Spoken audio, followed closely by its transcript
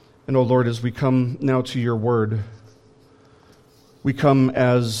And, O Lord, as we come now to your word, we come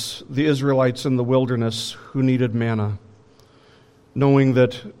as the Israelites in the wilderness who needed manna, knowing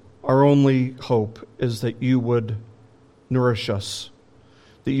that our only hope is that you would nourish us,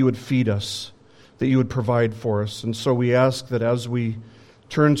 that you would feed us, that you would provide for us. And so we ask that as we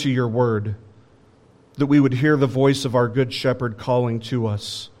turn to your word, that we would hear the voice of our good shepherd calling to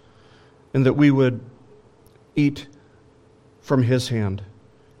us, and that we would eat from his hand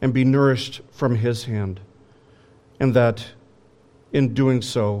and be nourished from his hand, and that in doing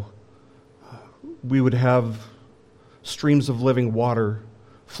so, we would have streams of living water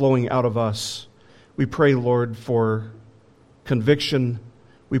flowing out of us. We pray, Lord, for conviction.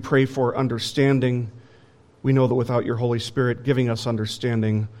 We pray for understanding. We know that without your Holy Spirit giving us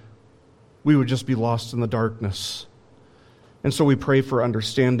understanding, we would just be lost in the darkness. And so we pray for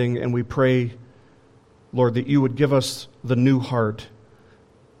understanding, and we pray, Lord, that you would give us the new heart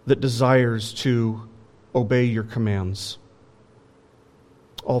that desires to obey your commands.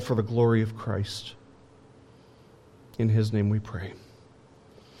 All for the glory of Christ. In his name we pray.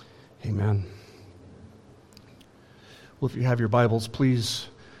 Amen. Well, if you have your Bibles, please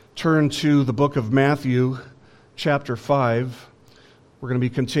turn to the book of Matthew, chapter 5. We're going to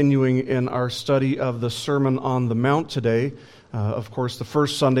be continuing in our study of the Sermon on the Mount today. Of course, the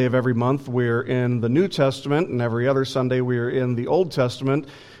first Sunday of every month, we're in the New Testament, and every other Sunday, we're in the Old Testament.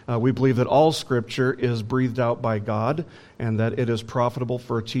 We believe that all Scripture is breathed out by God, and that it is profitable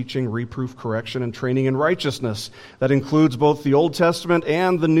for teaching, reproof, correction, and training in righteousness. That includes both the Old Testament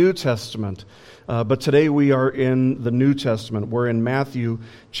and the New Testament. But today we are in the New Testament. We're in Matthew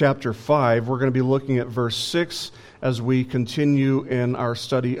chapter 5. We're going to be looking at verse 6 as we continue in our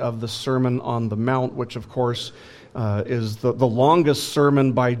study of the Sermon on the Mount, which, of course, is the longest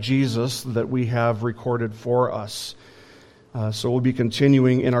sermon by Jesus that we have recorded for us. So we'll be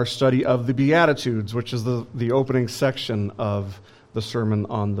continuing in our study of the Beatitudes, which is the opening section of the Sermon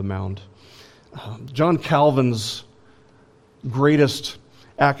on the Mount. John Calvin's greatest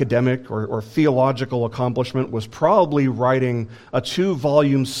academic or theological accomplishment was probably writing a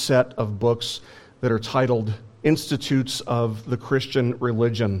 2-volume set of books that are titled Institutes of the Christian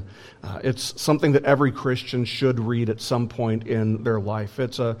Religion. It's something that every Christian should read at some point in their life.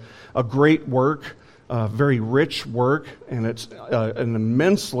 It's a great work, very rich work, and it's an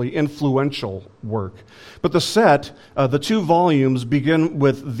immensely influential work. But the 2 volumes begin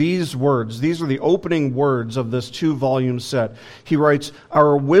with these words. These are the opening words of this 2-volume set. He writes,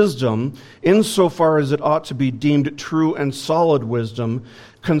 "Our wisdom, insofar as it ought to be deemed true and solid wisdom,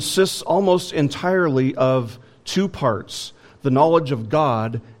 consists almost entirely of 2 parts, the knowledge of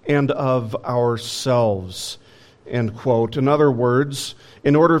God and of ourselves." End quote. In other words,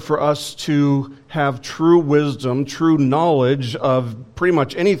 in order for us to have true wisdom, true knowledge of pretty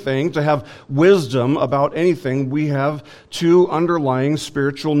much anything, to have wisdom about anything, we have 2 underlying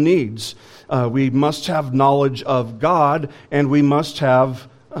spiritual needs. We must have knowledge of God, and we must have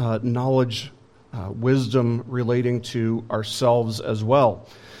wisdom relating to ourselves as well.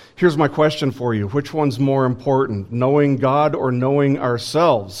 Here's my question for you. Which one's more important, knowing God or knowing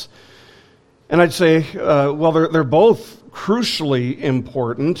ourselves? And I'd say, they're both crucially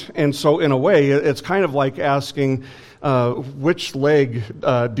important, and so in a way, it's kind of like asking, which leg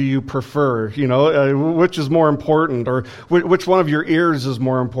do you prefer? Which is more important, or which one of your ears is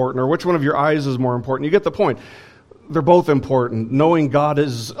more important, or which one of your eyes is more important? You get the point. They're both important. Knowing God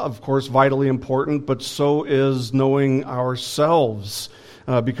is, of course, vitally important, but so is knowing ourselves.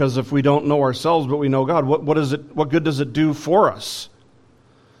 Because if we don't know ourselves, but we know God, what good does it do for us?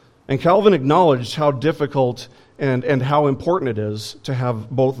 And Calvin acknowledged how difficult and how important it is to have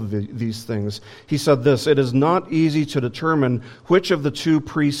both of these things. He said this, "It is not easy to determine which of the 2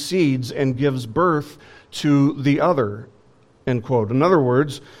 precedes and gives birth to the other." End quote. In other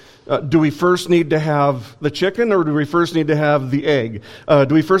words, do we first need to have the chicken, or do we first need to have the egg?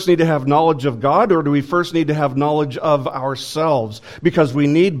 Do we first need to have knowledge of God, or do we first need to have knowledge of ourselves? Because we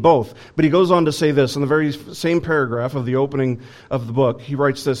need both. But he goes on to say this in the very same paragraph of the opening of the book. He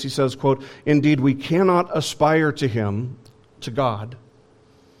writes this, he says, quote, "Indeed, we cannot aspire to him, to God,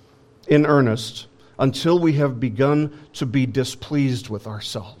 in earnest, until we have begun to be displeased with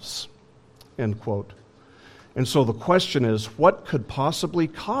ourselves." End quote. And so the question is, what could possibly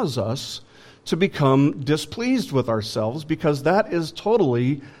cause us to become displeased with ourselves? Because that is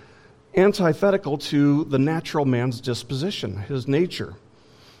totally antithetical to the natural man's disposition, his nature.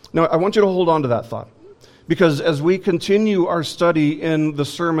 Now, I want you to hold on to that thought. Because as we continue our study in the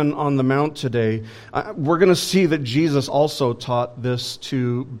Sermon on the Mount today, we're going to see that Jesus also taught this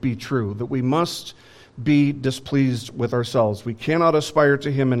to be true, that we must be displeased with ourselves. We cannot aspire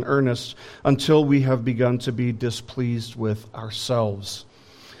to Him in earnest until we have begun to be displeased with ourselves.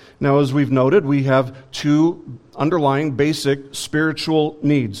 Now, as we've noted, we have two underlying basic spiritual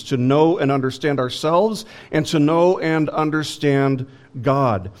needs: to know and understand ourselves and to know and understand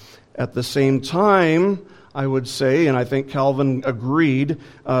God. At the same time, I would say, and I think Calvin agreed,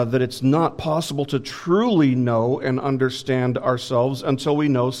 that it's not possible to truly know and understand ourselves until we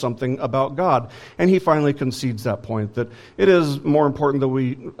know something about God. And he finally concedes that point, that it is more important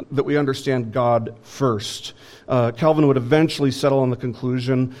that we understand God first. Calvin would eventually settle on the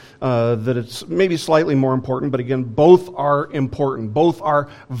conclusion that it's maybe slightly more important, but again, both are important. Both are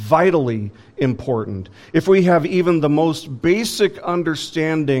vitally important. If we have even the most basic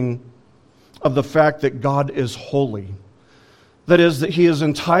understanding of the fact that God is holy, that is, that He is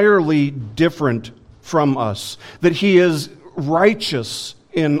entirely different from us, that He is righteous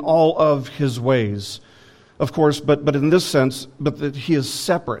in all of His ways, of course, but in this sense, but that He is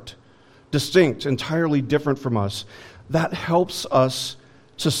separate, distinct, entirely different from us, that helps us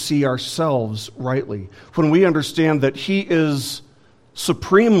to see ourselves rightly. When we understand that He is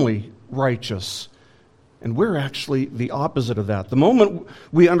supremely righteous, and we're actually the opposite of that. The moment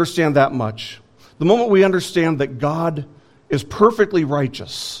we understand that much, the moment we understand that God is perfectly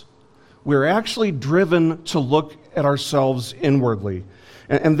righteous, we're actually driven to look at ourselves inwardly.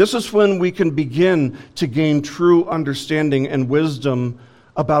 And this is when we can begin to gain true understanding and wisdom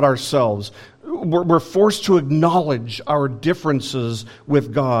about ourselves. We're forced to acknowledge our differences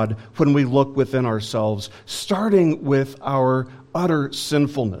with God when we look within ourselves, starting with our utter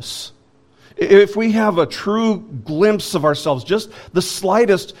sinfulness. If we have a true glimpse of ourselves, just the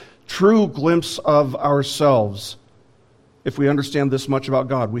slightest true glimpse of ourselves, if we understand this much about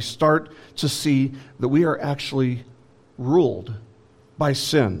God, we start to see that we are actually ruled by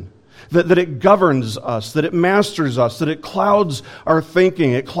sin, that it governs us, that it masters us, that it clouds our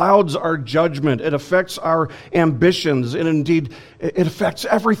thinking, it clouds our judgment, it affects our ambitions, and indeed, it affects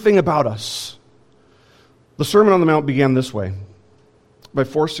everything about us. The Sermon on the Mount began this way, by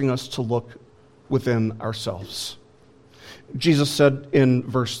forcing us to look within ourselves. Jesus said in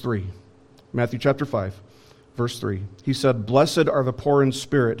verse 3, Matthew chapter 5, verse 3, He said, "Blessed are the poor in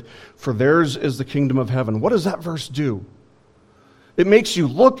spirit, for theirs is the kingdom of heaven." What does that verse do? It makes you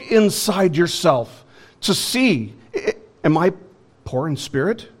look inside yourself to see, am I poor in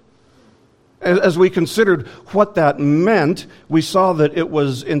spirit? As we considered what that meant, we saw that it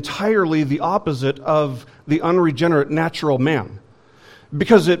was entirely the opposite of the unregenerate natural man.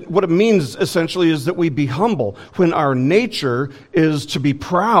 Because what it means essentially is that we be humble when our nature is to be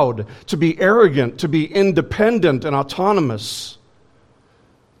proud, to be arrogant, to be independent and autonomous,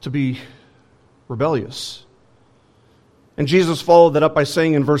 to be rebellious. And Jesus followed that up by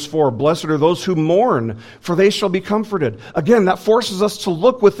saying in verse 4, "Blessed are those who mourn, for they shall be comforted." Again, that forces us to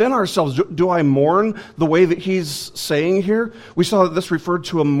look within ourselves. Do I mourn the way that he's saying here? We saw that this referred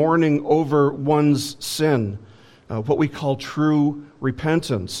to a mourning over one's sin, what we call true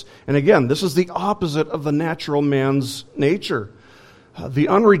repentance. And again, this is the opposite of the natural man's nature. The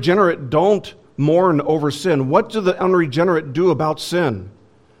unregenerate don't mourn over sin. What do the unregenerate do about sin?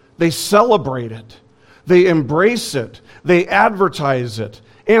 They celebrate it. They embrace it. They advertise it.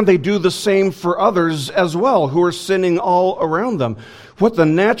 And they do the same for others as well who are sinning all around them. What the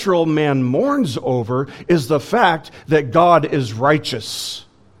natural man mourns over is the fact that God is righteous.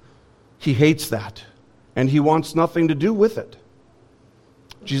 He hates that. And he wants nothing to do with it.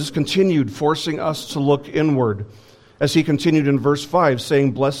 Jesus continued forcing us to look inward as he continued in verse 5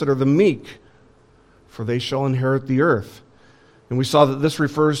 saying, "Blessed are the meek, for they shall inherit the earth." And we saw that this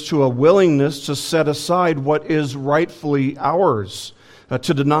refers to a willingness to set aside what is rightfully ours,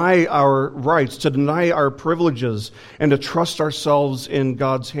 to deny our rights, to deny our privileges, and to trust ourselves in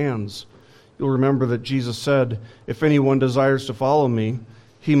God's hands. You'll remember that Jesus said, "If anyone desires to follow me,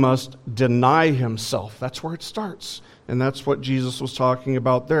 he must deny himself." That's where it starts. And that's what Jesus was talking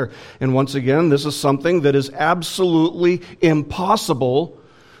about there. And once again, this is something that is absolutely impossible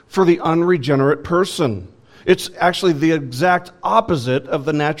for the unregenerate person. It's actually the exact opposite of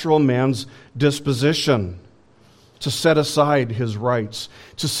the natural man's disposition. To set aside his rights,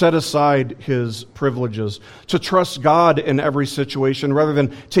 to set aside his privileges, to trust God in every situation rather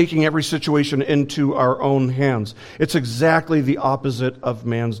than taking every situation into our own hands. It's exactly the opposite of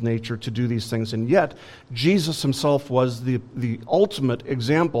man's nature to do these things. And yet, Jesus himself was the ultimate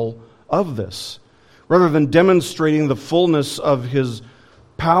example of this. Rather than demonstrating the fullness of his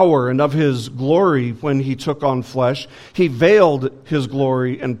power and of his glory when he took on flesh, he veiled his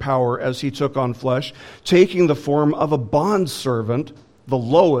glory and power as he took on flesh, taking the form of a bondservant, the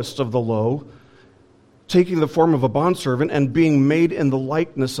lowest of the low, taking the form of a bondservant and being made in the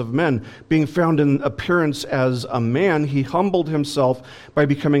likeness of men. Being found in appearance as a man, he humbled himself by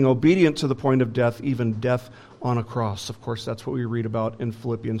becoming obedient to the point of death, even death on a cross. Of course, that's what we read about in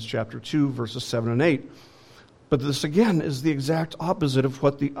Philippians chapter 2, verses 7 and 8. But this, again, is the exact opposite of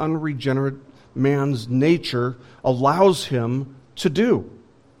what the unregenerate man's nature allows him to do.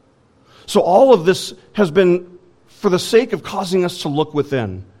 So all of this has been for the sake of causing us to look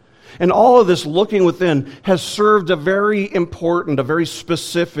within. And all of this looking within has served a very important, a very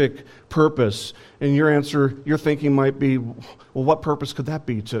specific purpose. And your answer, your thinking might be, well, what purpose could that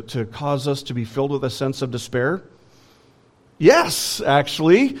be? To cause us to be filled with a sense of despair? Yes,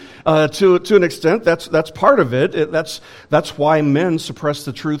 actually, to an extent, that's part of it. That's why men suppress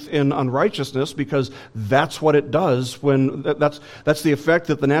the truth in unrighteousness, because that's what it does. When that's the effect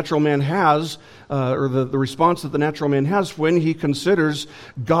that the natural man has, or the response that the natural man has when he considers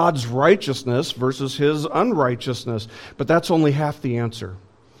God's righteousness versus his unrighteousness. But that's only half the answer.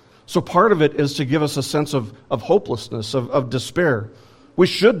 So part of it is to give us a sense of hopelessness, of despair. We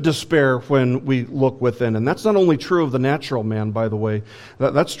should despair when we look within. And that's not only true of the natural man, by the way.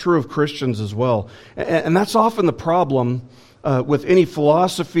 That's true of Christians as well. And that's often the problem with any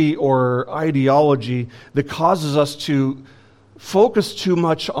philosophy or ideology that causes us to focus too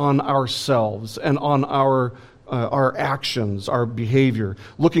much on ourselves and on our actions, our behavior,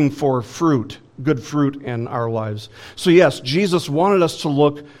 looking for fruit, good fruit in our lives. So yes, Jesus wanted us to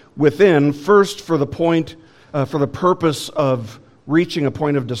look within first for the purpose of reaching a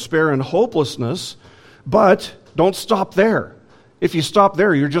point of despair and hopelessness, but don't stop there. If you stop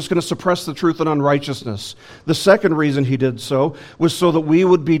there, you're just going to suppress the truth in unrighteousness. The second reason he did so was so that we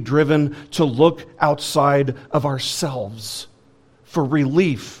would be driven to look outside of ourselves for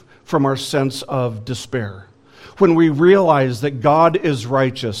relief from our sense of despair. When we realize that God is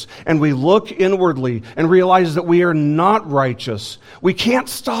righteous and we look inwardly and realize that we are not righteous, we can't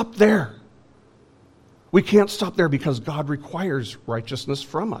stop there. We can't stop there because God requires righteousness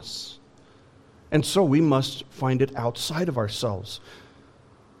from us. And so we must find it outside of ourselves.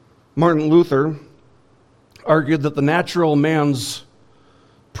 Martin Luther argued that the natural man's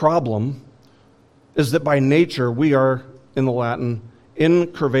problem is that by nature we are, in the Latin,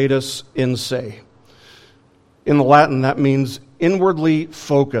 incurvatus in se. In the Latin, that means inwardly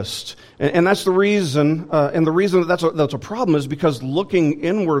focused. And that's the reason, and the reason that that's a problem is because looking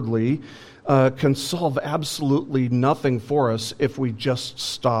inwardly can solve absolutely nothing for us if we just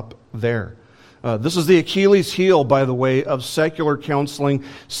stop there. This is the Achilles heel, by the way, of secular counseling,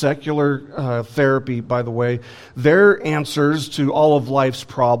 secular therapy, by the way. Their answers to all of life's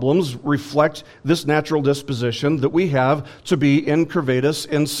problems reflect this natural disposition that we have to be incurvatus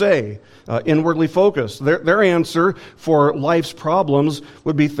in se, inwardly focused. Their answer for life's problems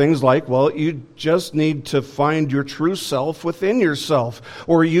would be things like, well, you just need to find your true self within yourself,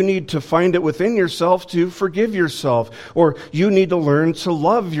 or you need to find it within yourself to forgive yourself, or you need to learn to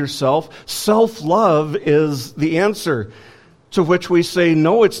love yourself. Self-love is the answer, to which we say,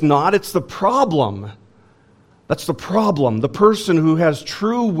 no, it's not. It's the problem. That's the problem. The person who has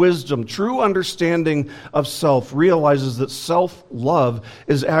true wisdom, true understanding of self, realizes that self-love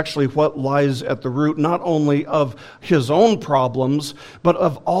is actually what lies at the root not only of his own problems, but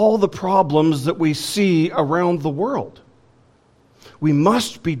of all the problems that we see around the world. We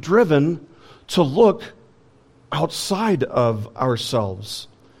must be driven to look outside of ourselves.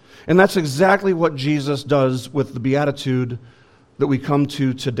 And that's exactly what Jesus does with the beatitude that we come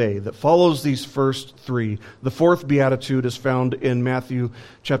to today, that follows these first three. The fourth beatitude is found in Matthew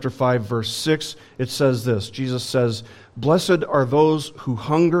chapter 5, verse 6. It says this, Jesus says, "Blessed are those who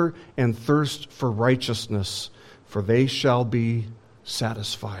hunger and thirst for righteousness, for they shall be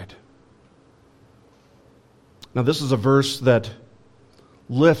satisfied." Now this is a verse that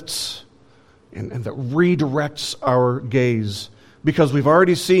lifts and that redirects our gaze, because we've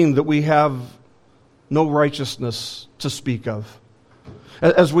already seen that we have no righteousness to speak of.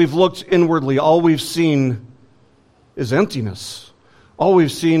 As we've looked inwardly, all we've seen is emptiness. All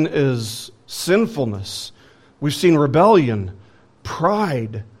we've seen is sinfulness. We've seen rebellion,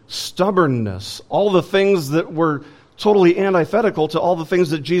 pride, stubbornness, all the things that were totally antithetical to all the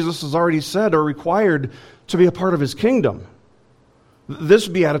things that Jesus has already said are required to be a part of his kingdom. This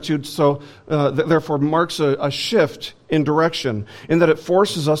beatitude, therefore, marks a shift in direction, in that it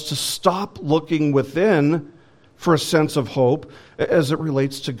forces us to stop looking within for a sense of hope as it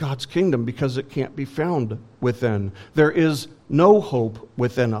relates to God's kingdom, because it can't be found within. There is no hope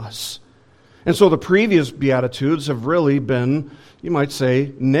within us. And so the previous Beatitudes have really been, you might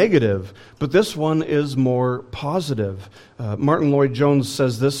say, negative, but this one is more positive. Martin Lloyd-Jones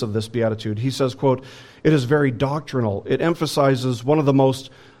says this of this Beatitude. He says, quote, It is very doctrinal. It emphasizes one of the most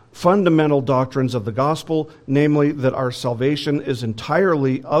fundamental doctrines of the gospel, namely that our salvation is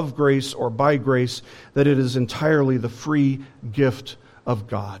entirely of grace or by grace, that it is entirely the free gift of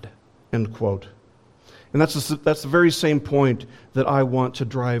God. End quote. And that's the very same point that I want to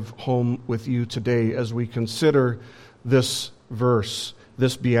drive home with you today as we consider this verse,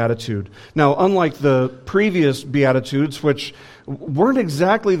 this beatitude. Now, unlike the previous beatitudes, which weren't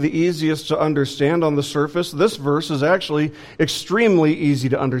exactly the easiest to understand on the surface, this verse is actually extremely easy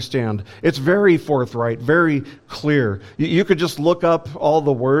to understand. It's very forthright, very clear. You could just look up all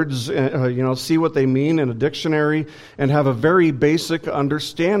the words, see what they mean in a dictionary, and have a very basic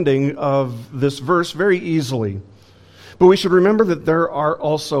understanding of this verse very easily. But we should remember that there are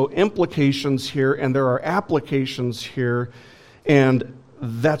also implications here, and there are applications here, and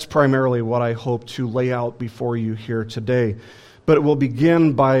that's primarily what I hope to lay out before you here today. But it will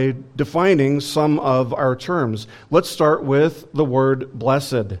begin by defining some of our terms. Let's start with the word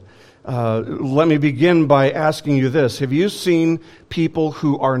blessed. Let me begin by asking you this. Have you seen people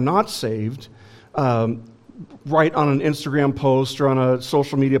who are not saved write on an Instagram post or on a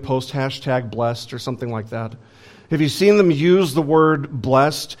social media post, #blessed or something like that? Have you seen them use the word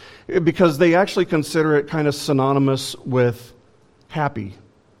blessed? Because they actually consider it kind of synonymous with happy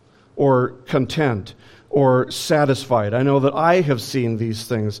or content or satisfied. I know that I have seen these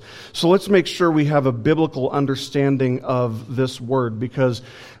things. So let's make sure we have a biblical understanding of this word, because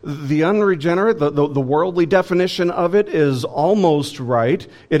the unregenerate, the worldly definition of it is almost right.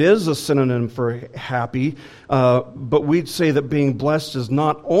 It is a synonym for happy, but we'd say that being blessed is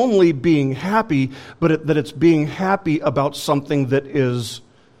not only being happy, but that it's being happy about something that is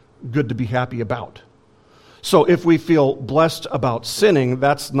good to be happy about. So if we feel blessed about sinning,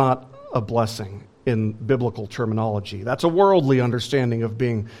 that's not a blessing in biblical terminology. That's a worldly understanding of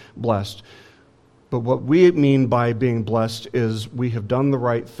being blessed. But what we mean by being blessed is we have done the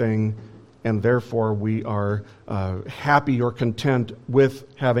right thing, and therefore we are happy or content with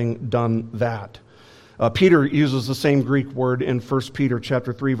having done that. Peter uses the same Greek word in 1 Peter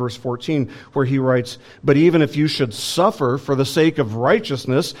chapter 3, verse 14, where he writes, "But even if you should suffer for the sake of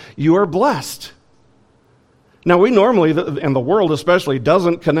righteousness, you are blessed." Now, we normally, and the world especially,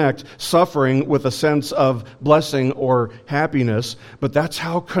 doesn't connect suffering with a sense of blessing or happiness, but that's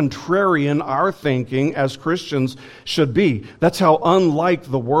how contrarian our thinking as Christians should be. That's how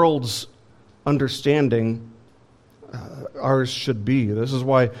unlike the world's understanding ours should be. This is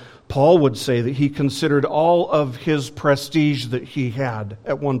why Paul would say that he considered all of his prestige that he had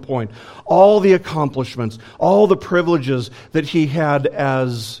at one point, all the accomplishments, all the privileges that he had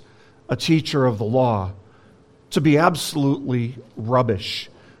as a teacher of the law, to be absolutely rubbish,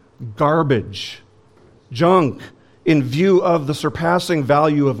 garbage, junk, in view of the surpassing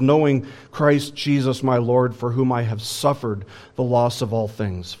value of knowing Christ Jesus my Lord, for whom I have suffered the loss of all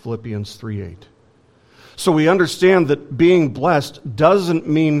things. Philippians 3:8. So we understand that being blessed doesn't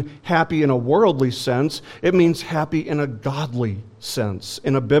mean happy in a worldly sense. It means happy in a godly sense,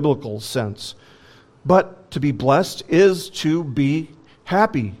 in a biblical sense. But to be blessed is to be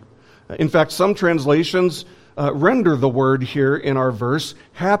happy. In fact, some translations render the word here in our verse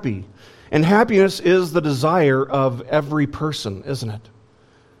happy. And happiness is the desire of every person, isn't it?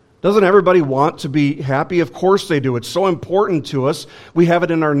 Doesn't everybody want to be happy? Of course they do. It's so important to us. We have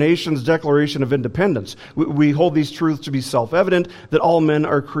it in our nation's Declaration of Independence. We hold these truths to be self-evident, that all men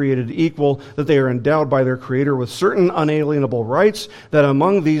are created equal, that they are endowed by their Creator with certain unalienable rights, that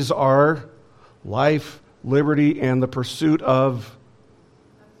among these are life, liberty, and the pursuit of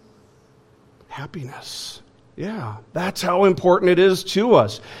happiness. Yeah, that's how important it is to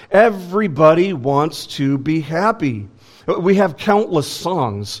us. Everybody wants to be happy. We have countless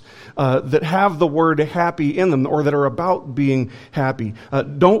songs that have the word happy in them, or that are about being happy.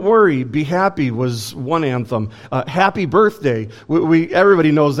 Don't Worry, Be Happy was one anthem. Happy Birthday,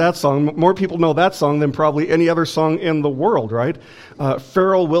 everybody knows that song. More people know that song than probably any other song in the world, right?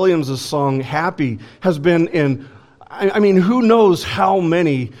 Pharrell Williams' song Happy has been in, who knows how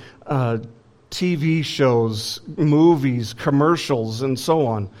many TV shows, movies, commercials, and so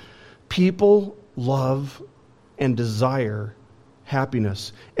on. People love and desire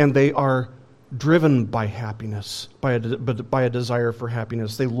happiness, and they are driven by happiness, by a desire for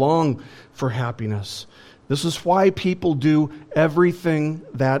happiness. They long for happiness. This is why people do everything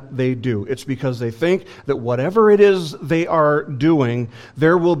that they do. It's because they think that whatever it is they are doing,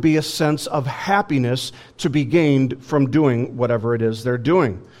 there will be a sense of happiness to be gained from doing whatever it is they're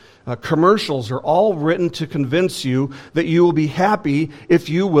doing. Commercials are all written to convince you that you will be happy if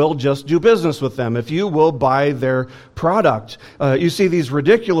you will just do business with them, if you will buy their product. You see these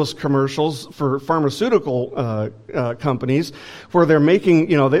ridiculous commercials for pharmaceutical companies where they're making,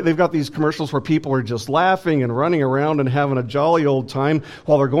 they've got these commercials where people are just laughing and running around and having a jolly old time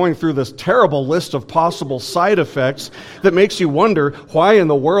while they're going through this terrible list of possible side effects that makes you wonder, why in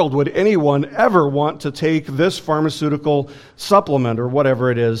the world would anyone ever want to take this pharmaceutical supplement or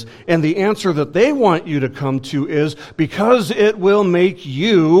whatever it is? And the answer that they want you to come to is because it will make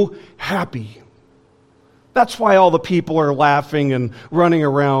you happy. That's why all the people are laughing and running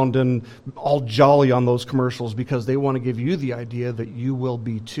around and all jolly on those commercials, because they want to give you the idea that you will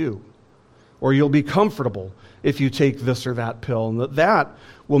be too. Or you'll be comfortable if you take this or that pill, and that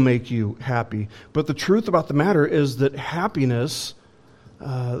will make you happy. But the truth about the matter is that happiness,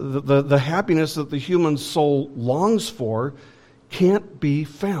 the happiness that the human soul longs for, can't be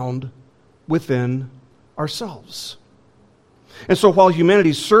found within ourselves. And so while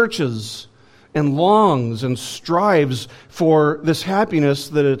humanity searches and longs and strives for this happiness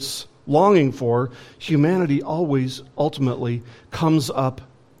that it's longing for, humanity always ultimately comes up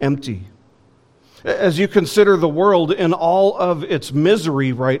empty. As you consider the world in all of its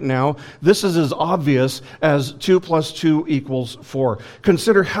misery right now, this is as obvious as 2 + 2 = 4.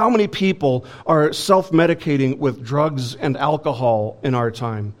 Consider how many people are self-medicating with drugs and alcohol in our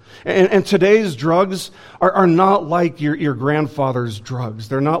time. And today's drugs are not like your grandfather's drugs.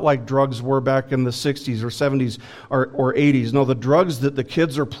 They're not like drugs were back in the 60s or 70s or 80s. No, the drugs that the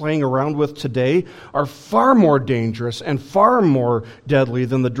kids are playing around with today are far more dangerous and far more deadly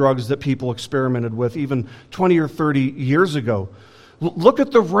than the drugs that people experimented with even 20 or 30 years ago. Look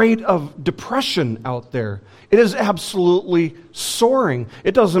at the rate of depression out there. It is absolutely soaring.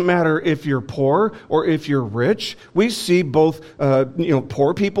 It doesn't matter if you're poor or if you're rich. We see both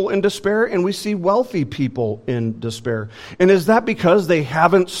poor people in despair and we see wealthy people in despair. And is that because they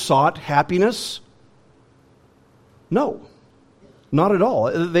haven't sought happiness? No, not at all.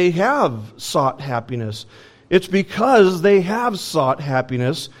 They have sought happiness. It's because they have sought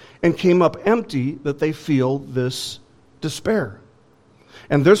happiness and came up empty that they feel this despair.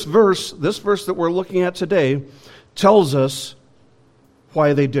 And this verse that we're looking at today tells us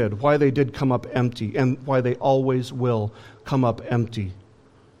why they did come up empty, and why they always will come up empty.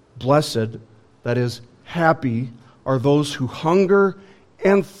 Blessed, that is, happy, are those who hunger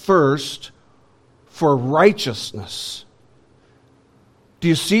and thirst for righteousness. Do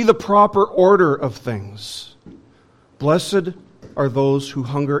you see the proper order of things? Blessed are those who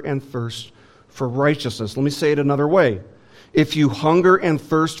hunger and thirst for righteousness. Let me say it another way. If you hunger and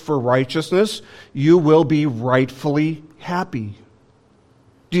thirst for righteousness, you will be rightfully happy.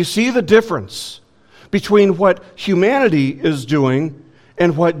 Do you see the difference between what humanity is doing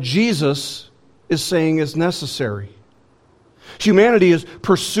and what Jesus is saying is necessary? Humanity is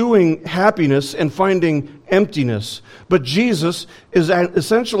pursuing happiness and finding emptiness, but Jesus is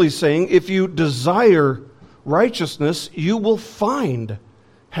essentially saying if you desire righteousness, you will find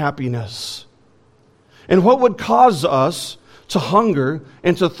happiness. And what would cause us to hunger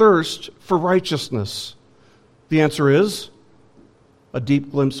and to thirst for righteousness? The answer is a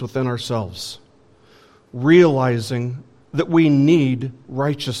deep glimpse within ourselves, realizing that we need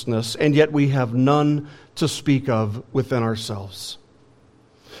righteousness, and yet we have none to speak of within ourselves.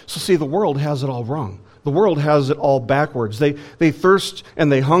 So see, the world has it all wrong. The world has it all backwards. They thirst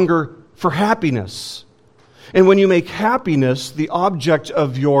and they hunger for happiness. And when you make happiness the object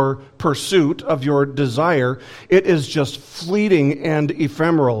of your pursuit, of your desire, it is just fleeting and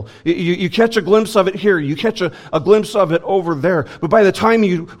ephemeral. You catch a glimpse of it here, you catch a glimpse of it over there, but by the time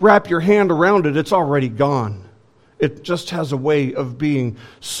you wrap your hand around it, it's already gone. It just has a way of being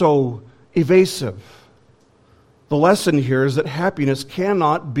so evasive. The lesson here is that happiness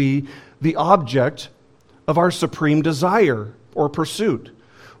cannot be the object of our supreme desire or pursuit.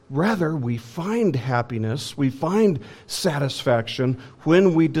 Rather, we find happiness, we find satisfaction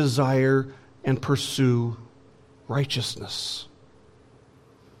when we desire and pursue righteousness.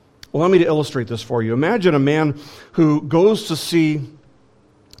 Allow me to illustrate this for you. Imagine a man who goes to see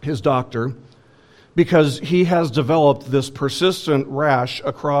his doctor because he has developed this persistent rash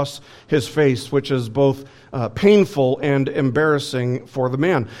across his face, which is both painful and embarrassing for the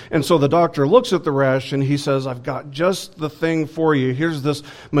man. And so the doctor looks at the rash and he says, I've got just the thing for you. Here's this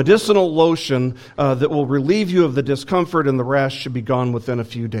medicinal lotion that will relieve you of the discomfort, and the rash should be gone within a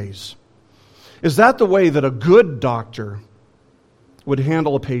few days. Is that the way that a good doctor would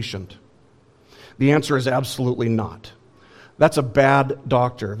handle a patient? The answer is absolutely not. That's a bad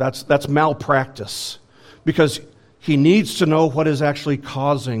doctor. That's malpractice. Because He needs to know what is actually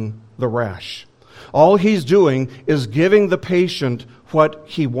causing the rash. All he's doing is giving the patient what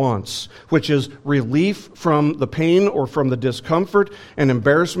he wants, which is relief from the pain or from the discomfort and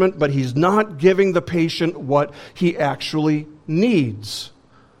embarrassment, but he's not giving the patient what he actually needs.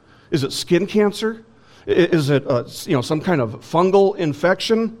 Is it skin cancer? Is it some kind of fungal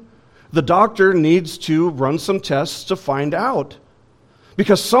infection? The doctor needs to run some tests to find out,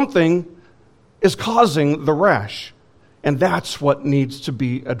 because something is causing the rash, and that's what needs to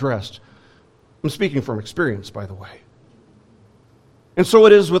be addressed. I'm speaking from experience, by the way. And so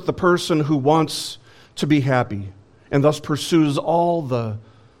it is with the person who wants to be happy and thus pursues all the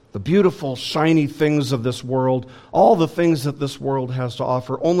beautiful, shiny things of this world, all the things that this world has to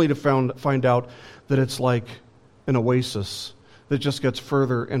offer, only to find out that it's like an oasis that just gets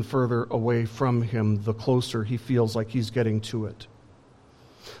further and further away from him the closer he feels like he's getting to it.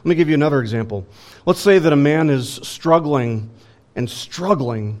 Let me give you another example. Let's say that a man is struggling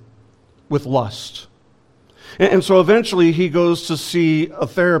with lust. And so eventually he goes to see a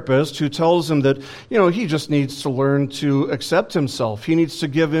therapist who tells him that, he just needs to learn to accept himself. He needs to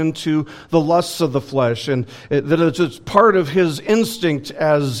give in to the lusts of the flesh, and that it's part of his instinct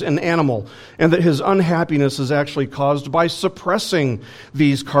as an animal, and that his unhappiness is actually caused by suppressing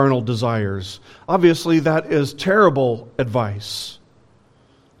these carnal desires. Obviously, that is terrible advice.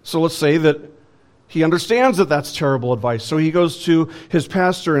 So let's say that he understands that that's terrible advice. So he goes to his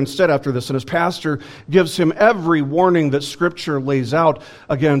pastor instead after this, and his pastor gives him every warning that Scripture lays out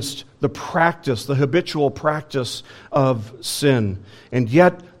against the habitual practice of sin. And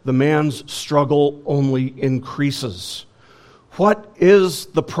yet the man's struggle only increases. What is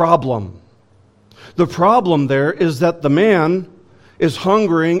the problem? The problem there is that the man is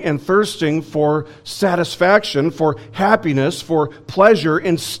hungering and thirsting for satisfaction, for happiness, for pleasure,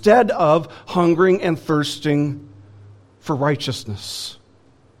 instead of hungering and thirsting for righteousness.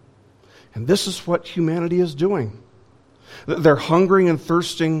 And this is what humanity is doing. They're hungering and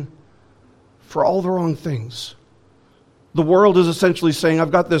thirsting for all the wrong things. The world is essentially saying,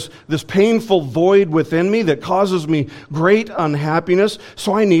 I've got this painful void within me that causes me great unhappiness,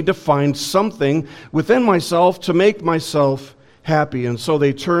 so I need to find something within myself to make myself happy. And so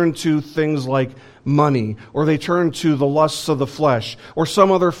they turn to things like money, or they turn to the lusts of the flesh, or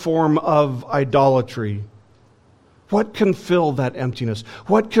some other form of idolatry. What can fill that emptiness?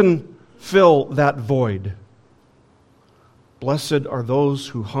 What can fill that void? Blessed are those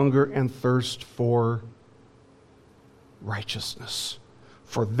who hunger and thirst for righteousness,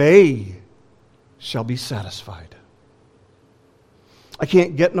 for they shall be satisfied. I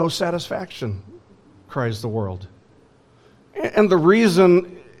can't get no satisfaction, cries the world. And the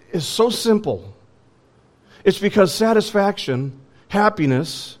reason is so simple. It's because satisfaction,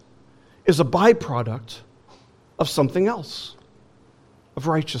 happiness, is a byproduct of something else, of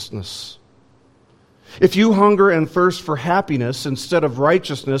righteousness. If you hunger and thirst for happiness instead of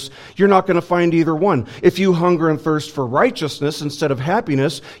righteousness, you're not going to find either one. If you hunger and thirst for righteousness instead of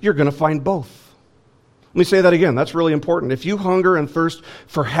happiness, you're going to find both. Let me say that again. That's really important. If you hunger and thirst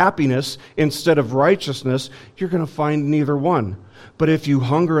for happiness instead of righteousness, you're going to find neither one. But if you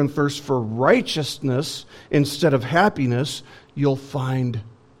hunger and thirst for righteousness instead of happiness, you'll find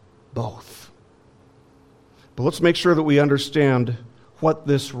both. But let's make sure that we understand what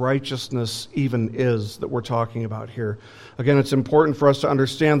this righteousness even is that we're talking about here. Again, it's important for us to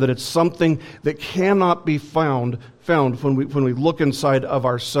understand that it's something that cannot be found when we look inside of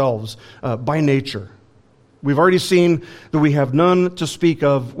ourselves by nature. We've already seen that we have none to speak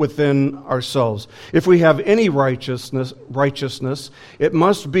of within ourselves. If we have any righteousness, it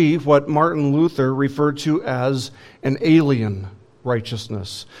must be what Martin Luther referred to as an alien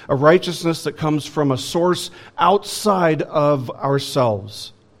righteousness, a righteousness that comes from a source outside of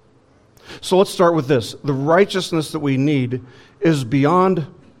ourselves. So let's start with this. The righteousness that we need is beyond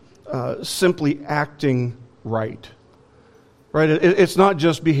simply acting right. Right? It's not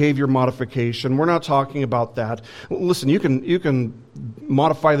just behavior modification. We're not talking about that. Listen, you can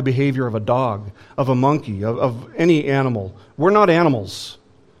modify the behavior of a dog, of a monkey, of any animal. We're not animals.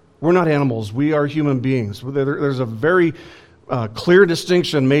 We're not animals. We are human beings. There's a very clear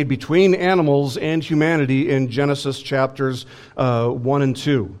distinction made between animals and humanity in Genesis chapters 1 and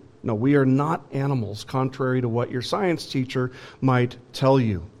 2. No, we are not animals, contrary to what your science teacher might tell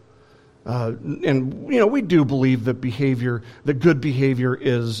you. And we do believe that good behavior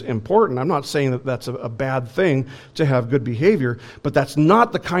is important. I'm not saying that that's a bad thing to have good behavior, but that's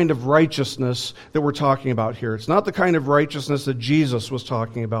not the kind of righteousness that we're talking about here. It's not the kind of righteousness that Jesus was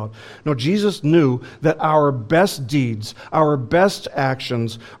talking about. No, Jesus knew that our best deeds, our best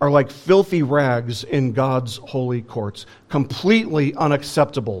actions are like filthy rags in God's holy courts, completely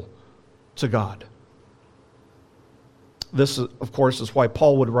unacceptable to God. This, of course, is why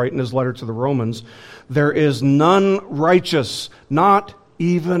Paul would write in his letter to the Romans, there is none righteous, not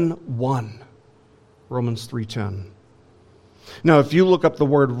even one. Romans 3:10. Now, if you look up the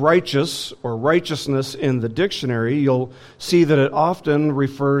word righteous or righteousness in the dictionary, you'll see that it often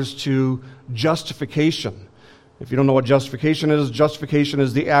refers to justification. If you don't know what justification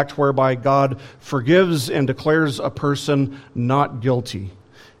is the act whereby God forgives and declares a person not guilty.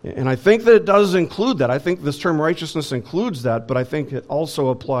 And I think that it does include that. I think this term righteousness includes that, but I think it also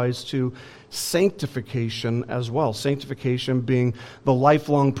applies to sanctification as well. Sanctification being the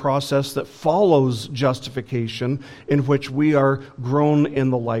lifelong process that follows justification, in which we are grown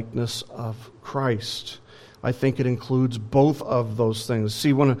in the likeness of Christ. I think it includes both of those things.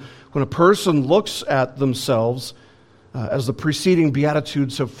 See, when a person looks at themselves, as the preceding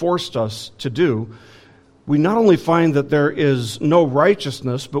Beatitudes have forced us to do, we not only find that there is no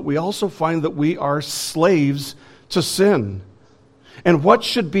righteousness, but we also find that we are slaves to sin. And what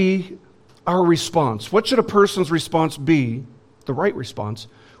should be our response? What should a person's response be, the right response,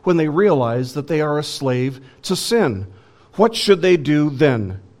 when they realize that they are a slave to sin? What should they do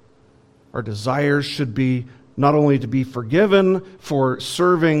then? Our desires should be not only to be forgiven for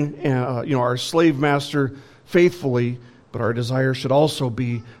serving our slave master faithfully, but our desire should also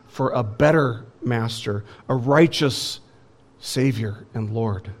be for a better master, a righteous Savior and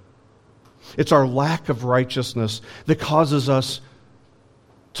Lord. It's our lack of righteousness that causes us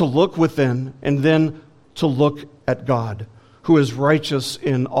to look within and then to look at God, who is righteous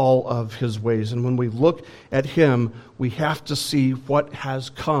in all of his ways. And when we look at him, we have to see what has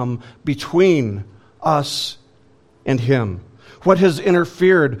come between us and him. What has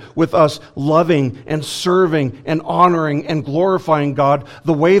interfered with us loving and serving and honoring and glorifying God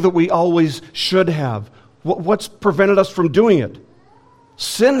the way that we always should have? What's prevented us from doing it?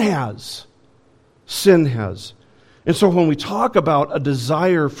 Sin has. Sin has. And so when we talk about a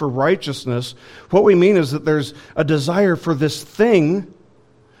desire for righteousness, what we mean is that there's a desire for this thing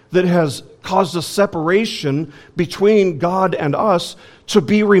that has caused a separation between God and us to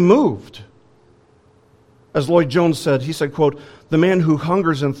be removed. As Lloyd Jones said, he said, quote, "The man who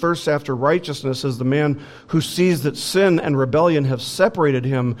hungers and thirsts after righteousness is the man who sees that sin and rebellion have separated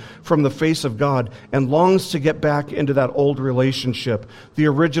him from the face of God and longs to get back into that old relationship, the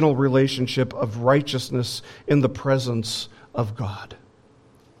original relationship of righteousness in the presence of God."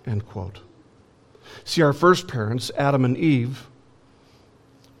 End quote. See, our first parents, Adam and Eve,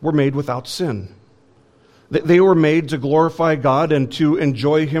 were made without sin. They were made to glorify God and to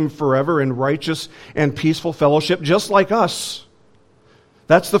enjoy him forever in righteous and peaceful fellowship, just like us.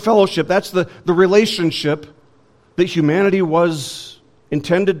 That's the fellowship, that's the relationship that humanity was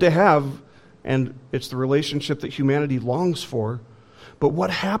intended to have, and it's the relationship that humanity longs for. But what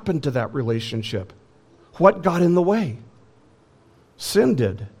happened to that relationship? What got in the way? Sin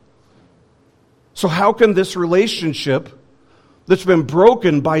did. So how can this relationship that's been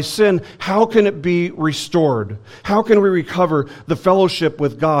broken by sin, how can it be restored? How can we recover the fellowship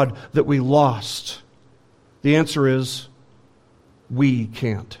with God that we lost? The answer is, we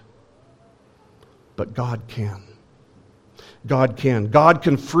can't. But God can. God can. God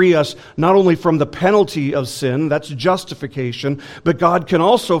can free us not only from the penalty of sin, that's justification, but God can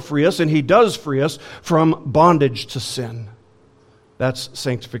also free us, and he does free us, from bondage to sin. That's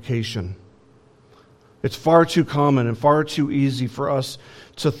sanctification. It's far too common and far too easy for us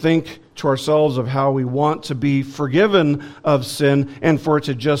to think to ourselves of how we want to be forgiven of sin and for it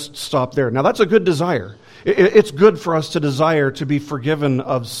to just stop there. Now, that's a good desire. It's good for us to desire to be forgiven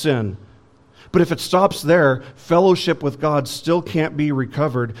of sin. But if it stops there, fellowship with God still can't be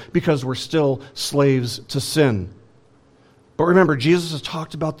recovered because we're still slaves to sin. But remember, Jesus has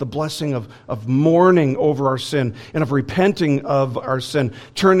talked about the blessing of mourning over our sin and of repenting of our sin,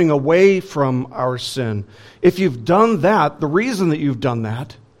 turning away from our sin. If you've done that, the reason that you've done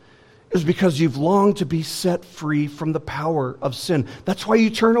that is because you've longed to be set free from the power of sin. That's why you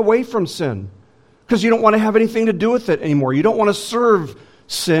turn away from sin, because you don't want to have anything to do with it anymore. You don't want to serve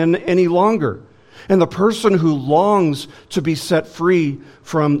sin any longer. And the person who longs to be set free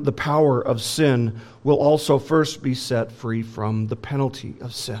from the power of sin will also first be set free from the penalty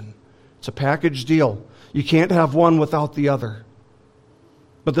of sin. It's a package deal. You can't have one without the other.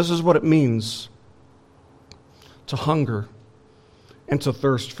 But this is what it means to hunger and to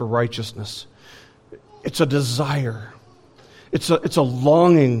thirst for righteousness. It's a desire. It's a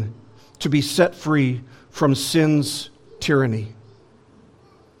longing to be set free from sin's tyranny.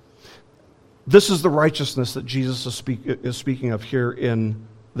 This is the righteousness that Jesus is speaking of here in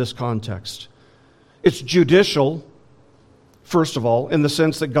this context. It's judicial, first of all, in the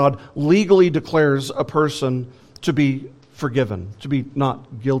sense that God legally declares a person to be forgiven, to be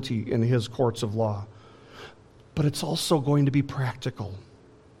not guilty in his courts of law. But it's also going to be practical,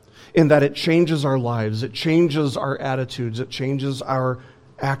 in that it changes our lives, it changes our attitudes, it changes our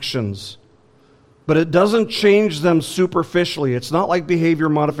actions. But it doesn't change them superficially. It's not like behavior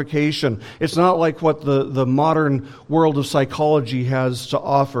modification. It's not like what the modern world of psychology has to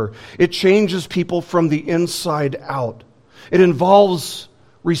offer. It changes people from the inside out. It involves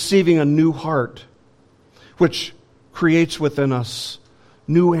receiving a new heart, which creates within us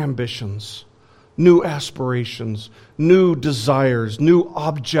new ambitions, new aspirations, new desires, new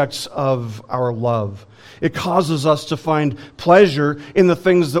objects of our love. It causes us to find pleasure in the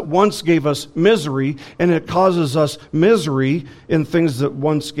things that once gave us misery, and it causes us misery in things that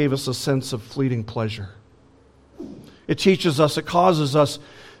once gave us a sense of fleeting pleasure. It causes us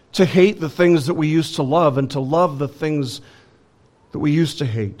to hate the things that we used to love and to love the things that we used to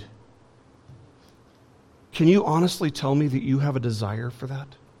hate. Can you honestly tell me that you have a desire for that?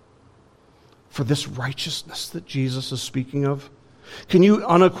 For this righteousness that Jesus is speaking of? Can you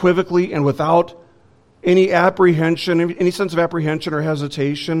unequivocally and without any apprehension, any sense of apprehension or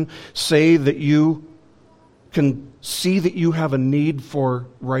hesitation, say that you can see that you have a need for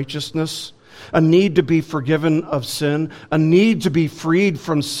righteousness, a need to be forgiven of sin, a need to be freed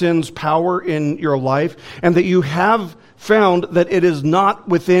from sin's power in your life, and that you have found that it is not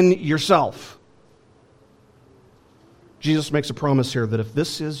within yourself? Jesus makes a promise here that if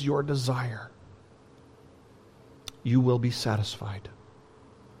this is your desire, you will be satisfied.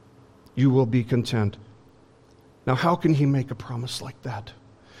 You will be content. Now, how can he make a promise like that?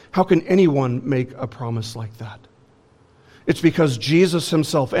 How can anyone make a promise like that? It's because Jesus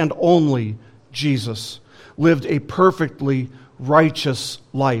himself, and only Jesus, lived a perfectly righteous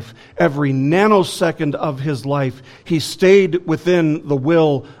life. Every nanosecond of his life, he stayed within the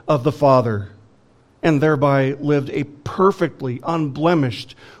will of the Father, and thereby lived a perfectly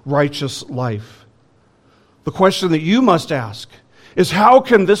unblemished, righteous life. The question that you must ask is, how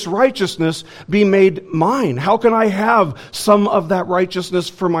can this righteousness be made mine? How can I have some of that righteousness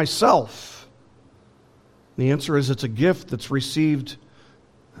for myself? And the answer is, it's a gift that's received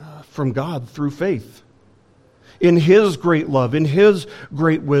from God through faith. In his great love, in his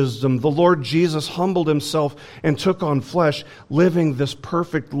great wisdom, the Lord Jesus humbled himself and took on flesh, living this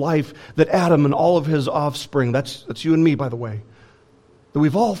perfect life that Adam and all of his offspring, that's you and me, by the way, that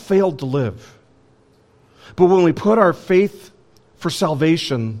we've all failed to live. But when we put our faith for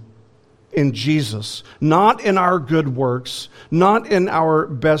salvation in Jesus, not in our good works, not in our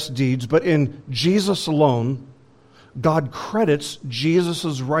best deeds, but in Jesus alone, God credits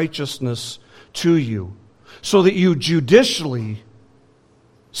Jesus' righteousness to you, so that you judicially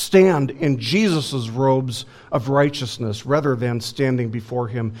stand in Jesus' robes of righteousness rather than standing before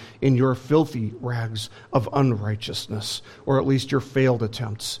him in your filthy rags of unrighteousness, or at least your failed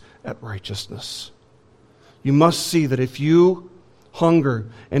attempts at righteousness. You must see that if you hunger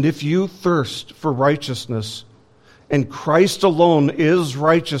and if you thirst for righteousness, and Christ alone is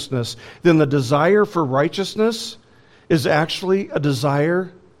righteousness, then the desire for righteousness is actually a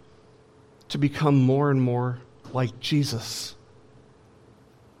desire to become more and more like Jesus.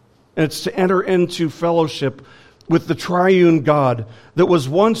 And it's to enter into fellowship with the triune God that was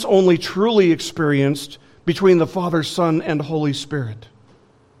once only truly experienced between the Father, Son, and Holy Spirit.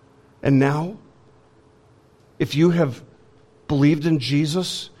 And now, if you have believed in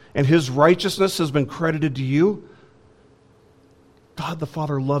Jesus and his righteousness has been credited to you, God the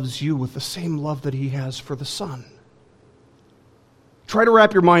Father loves you with the same love that he has for the Son. Try to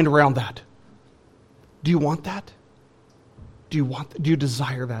wrap your mind around that. Do you want that? Do you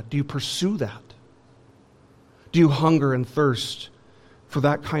desire that? Do you pursue that? Do you hunger and thirst for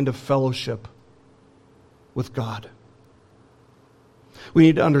that kind of fellowship with God? We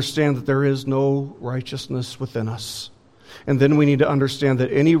need to understand that there is no righteousness within us. And then we need to understand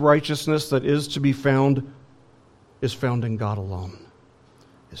that any righteousness that is to be found is found in God alone.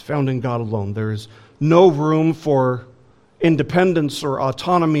 Is found in God alone. There is no room for independence or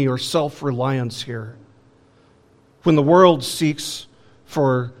autonomy or self-reliance here. When the world seeks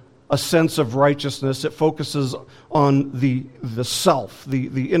for a sense of righteousness, it focuses on the self,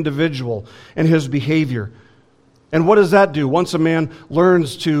 the individual, and his behavior. And what does that do? Once a man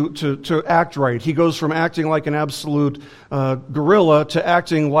learns to act right, he goes from acting like an absolute gorilla to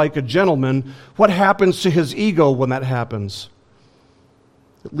acting like a gentleman. What happens to his ego when that happens?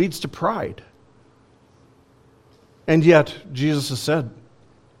 It leads to pride. And yet, Jesus has said,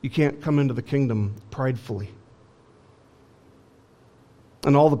 you can't come into the kingdom pridefully.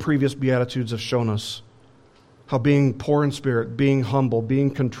 And all the previous Beatitudes have shown us how being poor in spirit, being humble,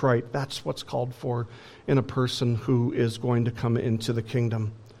 being contrite, that's what's called for in a person who is going to come into the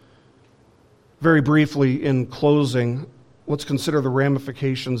kingdom. Very briefly, in closing, let's consider the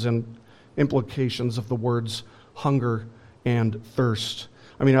ramifications and implications of the words hunger and thirst.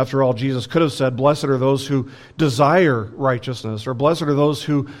 I mean, after all, Jesus could have said, blessed are those who desire righteousness, or blessed are those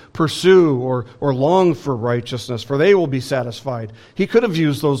who pursue or long for righteousness, for they will be satisfied. He could have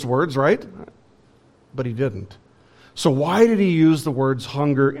used those words, right? But he didn't. So why did he use the words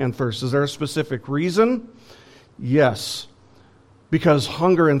hunger and thirst? Is there a specific reason? Yes. Because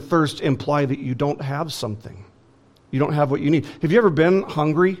hunger and thirst imply that you don't have something. You don't have what you need. Have you ever been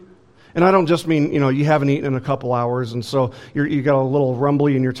hungry? And I don't just mean, you haven't eaten in a couple hours, and so you got a little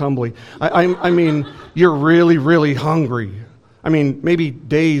rumbly in your tumbly. I mean, you're really, really hungry. I mean, maybe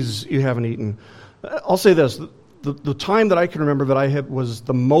days you haven't eaten. I'll say this. The time that I can remember that I was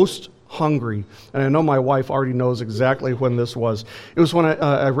the most hungry, and I know my wife already knows exactly when this was. It was when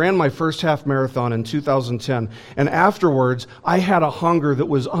I ran my first half marathon in 2010, and afterwards I had a hunger that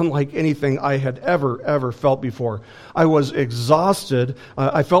was unlike anything I had ever felt before. I was exhausted.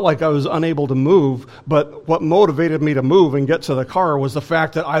 I felt like I was unable to move, but what motivated me to move and get to the car was the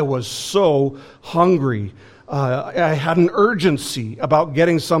fact that I was so hungry. I had an urgency about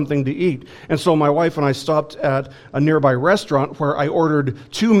getting something to eat. And so my wife and I stopped at a nearby restaurant where I ordered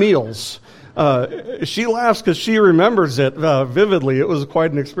 2 meals. She laughs because she remembers it vividly. It was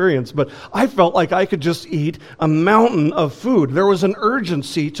quite an experience. But I felt like I could just eat a mountain of food. There was an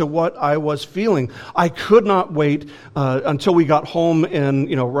urgency to what I was feeling. I could not wait until we got home in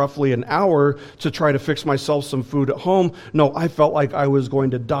roughly an hour to try to fix myself some food at home. No, I felt like I was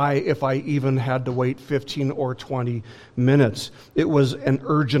going to die if I even had to wait 15 or 20 minutes. It was an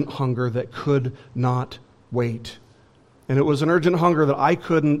urgent hunger that could not wait. And it was an urgent hunger that I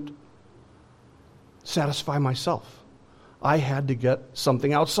couldn't satisfy myself. I had to get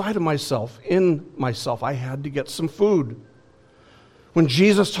something outside of myself, in myself. I had to get some food. When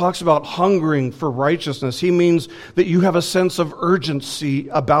Jesus talks about hungering for righteousness, he means that you have a sense of urgency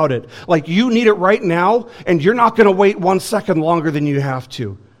about it. Like you need it right now, and you're not going to wait 1 second longer than you have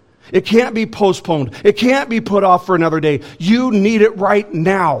to. It can't be postponed. It can't be put off for another day. You need it right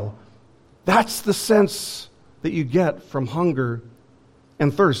now. That's the sense that you get from hunger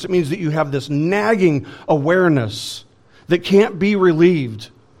and thirst. It means that you have this nagging awareness that can't be relieved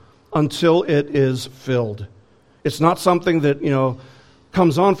until it is filled. It's not something that,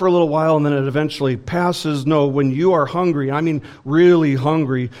 comes on for a little while and then it eventually passes. No, when you are hungry, I mean really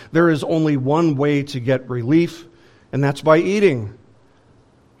hungry, there is only one way to get relief, and that's by eating.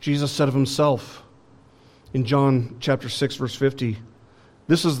 Jesus said of himself in John chapter 6, verse 50,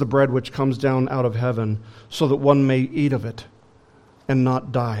 "This is the bread which comes down out of heaven, so that one may eat of it and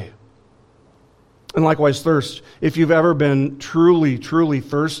not die." And likewise, thirst. If you've ever been truly, truly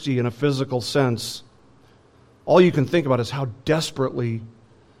thirsty in a physical sense, all you can think about is how desperately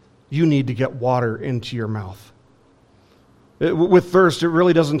you need to get water into your mouth. With thirst, it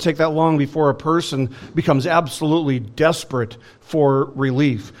really doesn't take that long before a person becomes absolutely desperate for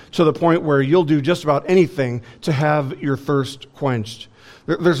relief, to the point where you'll do just about anything to have your thirst quenched.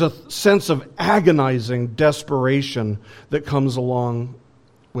 There's a sense of agonizing desperation that comes along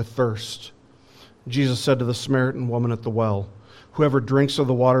with thirst. Jesus said to the Samaritan woman at the well, "Whoever drinks of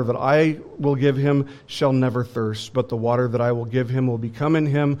the water that I will give him shall never thirst, but the water that I will give him will become in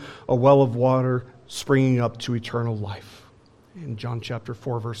him a well of water springing up to eternal life." In John chapter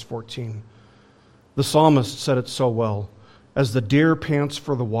 4, verse 14. The psalmist said it so well, "As the deer pants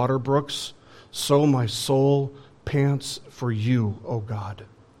for the water brooks, so my soul pants for you, O God."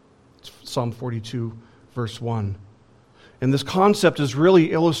 It's Psalm 42, verse 1. And this concept is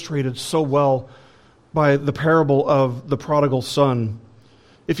really illustrated so well by the parable of the prodigal son.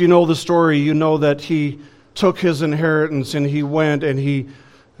 If you know the story, you know that he took his inheritance and he went and he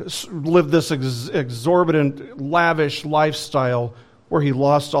lived this exorbitant, lavish lifestyle where he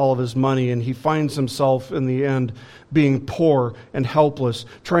lost all of his money, and he finds himself in the end being poor and helpless,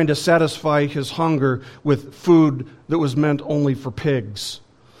 trying to satisfy his hunger with food that was meant only for pigs.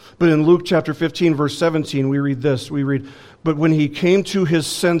 But in Luke chapter 15, verse 17, we read this. We read, "But when he came to his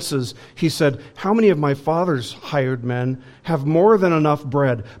senses, he said, 'How many of my father's hired men have more than enough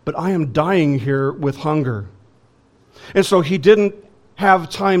bread, but I am dying here with hunger?' And so he didn't have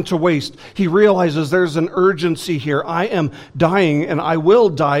time to waste. He realizes there's an urgency here. I am dying, and I will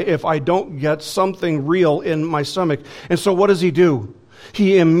die if I don't get something real in my stomach. And so what does he do?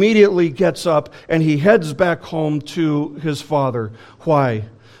 He immediately gets up and he heads back home to his father. Why?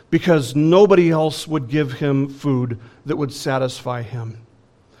 Because nobody else would give him food that would satisfy him.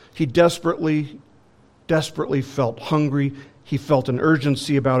 He desperately felt hungry. He felt an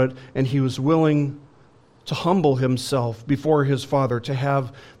urgency about it, and he was willing to humble himself before his father to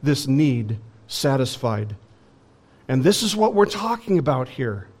have this need satisfied. And this is what we're talking about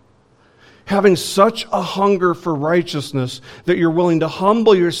here. Having such a hunger for righteousness that you're willing to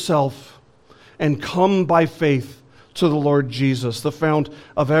humble yourself and come by faith to the Lord Jesus, the fount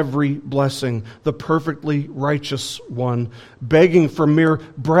of every blessing, the perfectly righteous one, begging for mere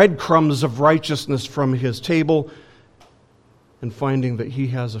breadcrumbs of righteousness from his table, and finding that he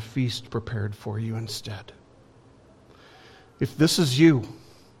has a feast prepared for you instead. If this is you,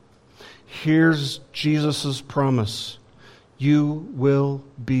 here's Jesus' promise. You will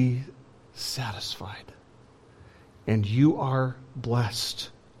be satisfied, and you are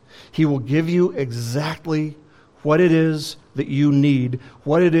blessed. He will give you exactly what it is that you need,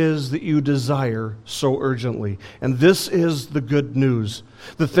 what it is that you desire so urgently. And this is the good news.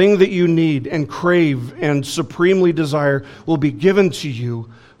 The thing that you need and crave and supremely desire will be given to you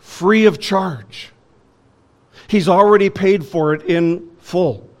free of charge. He's already paid for it in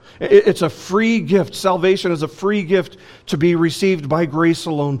full. It's a free gift. Salvation is a free gift to be received by grace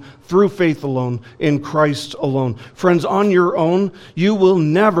alone, through faith alone, in Christ alone. Friends, on your own, you will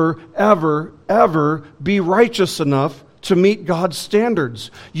never, ever, ever be righteous enough to meet God's standards.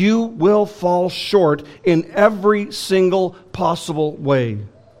 You will fall short in every single possible way.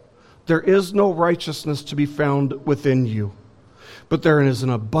 There is no righteousness to be found within you, but there is an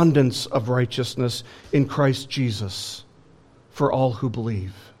abundance of righteousness in Christ Jesus for all who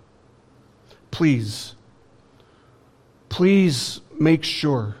believe. Please make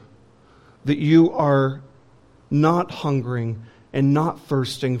sure that you are not hungering and not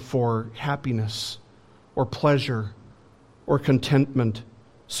thirsting for happiness or pleasure or contentment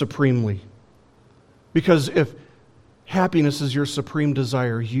supremely. Because if happiness is your supreme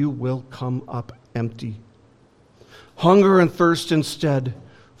desire, you will come up empty. Hunger and thirst instead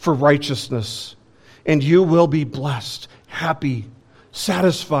for righteousness, and you will be blessed, happy,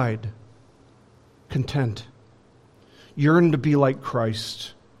 satisfied, content. Yearn to be like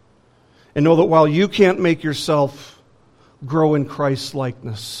Christ. And know that while you can't make yourself grow in Christ's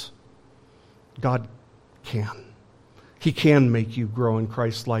likeness, God can. He can make you grow in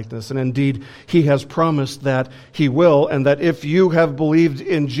Christ's likeness. And indeed, He has promised that He will, and that if you have believed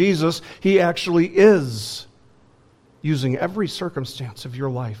in Jesus, He actually is using every circumstance of your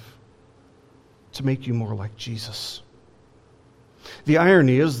life to make you more like Jesus. The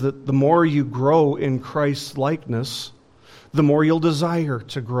irony is that the more you grow in Christ's likeness, the more you'll desire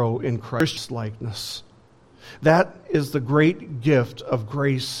to grow in Christ's likeness. That is the great gift of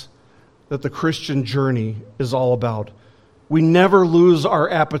grace that the Christian journey is all about. We never lose our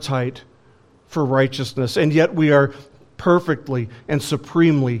appetite for righteousness, and yet we are perfectly and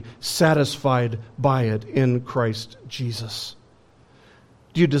supremely satisfied by it in Christ Jesus.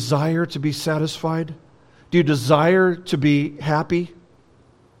 Do you desire to be satisfied? Do you desire to be happy?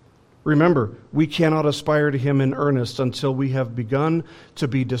 Remember, we cannot aspire to Him in earnest until we have begun to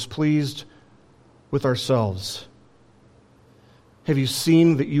be displeased with ourselves. Have you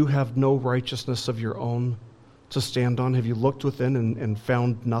seen that you have no righteousness of your own to stand on? Have you looked within and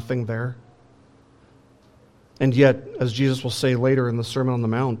found nothing there? And yet, as Jesus will say later in the Sermon on the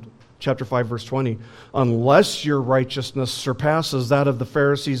Mount, chapter 5, verse 20, unless your righteousness surpasses that of the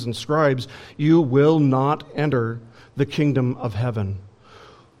Pharisees and scribes, you will not enter the kingdom of heaven.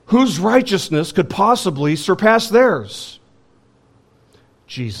 Whose righteousness could possibly surpass theirs?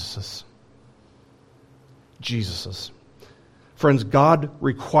 Jesus's. Friends, God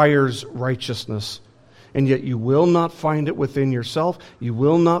requires righteousness, and yet you will not find it within yourself. You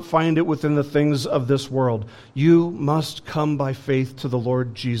will not find it within the things of this world. You must come by faith to the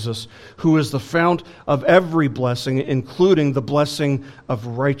Lord Jesus, who is the fount of every blessing, including the blessing of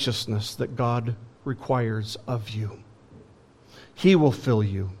righteousness that God requires of you. He will fill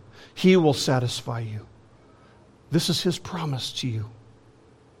you. He will satisfy you. This is His promise to you.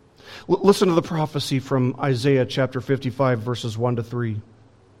 Listen to the prophecy from Isaiah chapter 55, verses 1 to 3.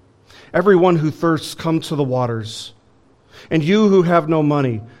 Everyone who thirsts, come to the waters. And you who have no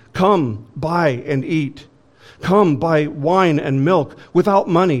money, come, buy and eat. Come, buy wine and milk without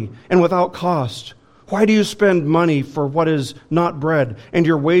money and without cost. Why do you spend money for what is not bread, and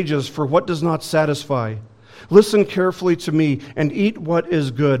your wages for what does not satisfy? Listen carefully to me and eat what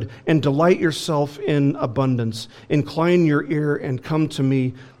is good, and delight yourself in abundance. Incline your ear and come to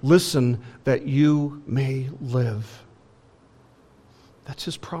me. Listen that you may live. That's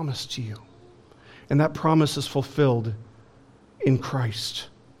his promise to you. And that promise is fulfilled in Christ.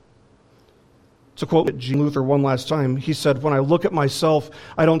 To quote Gene Luther one last time, he said, "When I look at myself,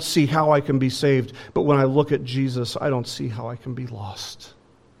 I don't see how I can be saved. But when I look at Jesus, I don't see how I can be lost."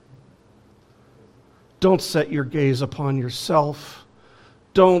 Don't set your gaze upon yourself.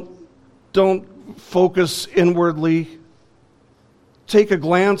 Don't focus inwardly. Take a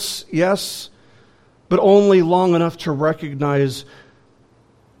glance, yes, but only long enough to recognize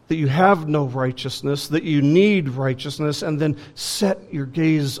that you have no righteousness, that you need righteousness, and then set your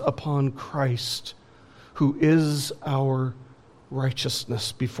gaze upon Christ, who is our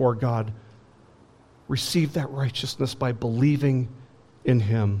righteousness before God. Receive that righteousness by believing in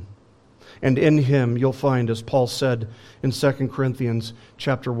him. And in him you'll find, as Paul said in 2 Corinthians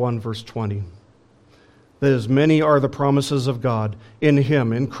chapter 1, verse 20, that as many are the promises of God in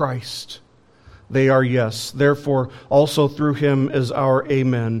him, in Christ, they are yes. Therefore, also through him is our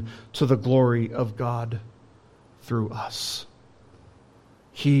amen, to the glory of God through us.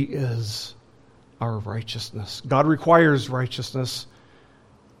 He is our righteousness. God requires righteousness,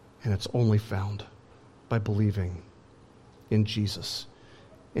 and it's only found by believing in Jesus.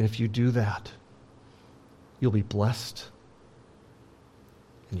 And if you do that, you'll be blessed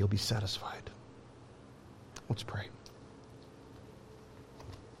and you'll be satisfied. Let's pray.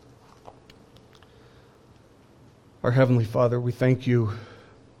 Our Heavenly Father, we thank you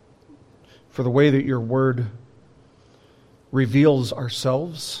for the way that your word reveals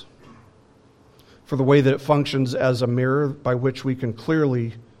ourselves, for the way that it functions as a mirror by which we can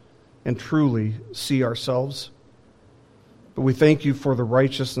clearly and truly see ourselves. But we thank you for the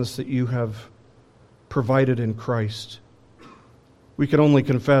righteousness that you have provided in Christ. We can only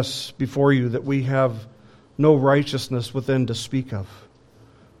confess before you that we have no righteousness within to speak of.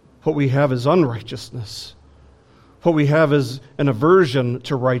 What we have is unrighteousness. What we have is an aversion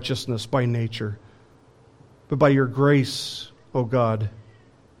to righteousness by nature. But by your grace, O God,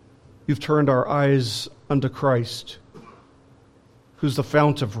 you've turned our eyes unto Christ, who's the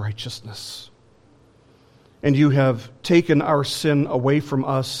fount of righteousness. And you have taken our sin away from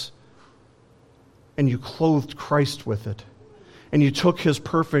us, and you clothed Christ with it. And you took his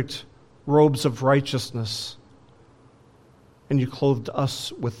perfect robes of righteousness, and you clothed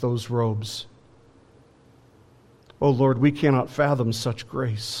us with those robes. Oh Lord, we cannot fathom such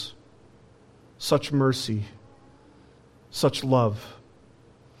grace, such mercy, such love.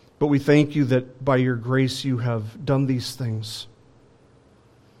 But we thank you that by your grace you have done these things.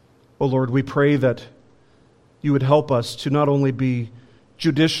 Oh Lord, we pray that you would help us to not only be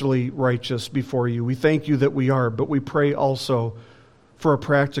judicially righteous before you. We thank you that we are, but we pray also for a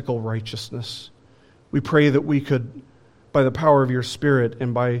practical righteousness. We pray that we could, by the power of your Spirit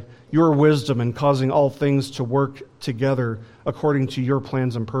and by your wisdom in causing all things to work together according to your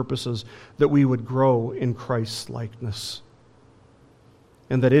plans and purposes, that we would grow in Christ's likeness.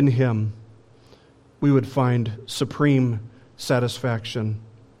 And that in him we would find supreme satisfaction,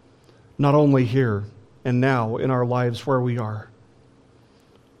 not only here and now in our lives where we are,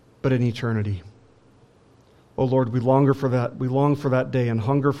 but in eternity. Oh Lord, we long for that. We long for that day and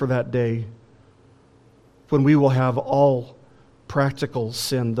hunger for that day when we will have all practical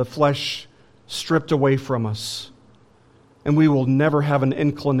sin, the flesh stripped away from us, and we will never have an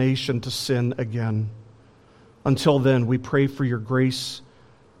inclination to sin again. Until then, we pray for your grace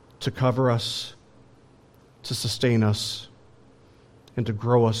to cover us, to sustain us, and to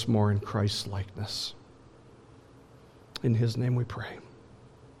grow us more in Christ's likeness. In his name we pray.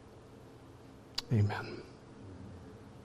 Amen.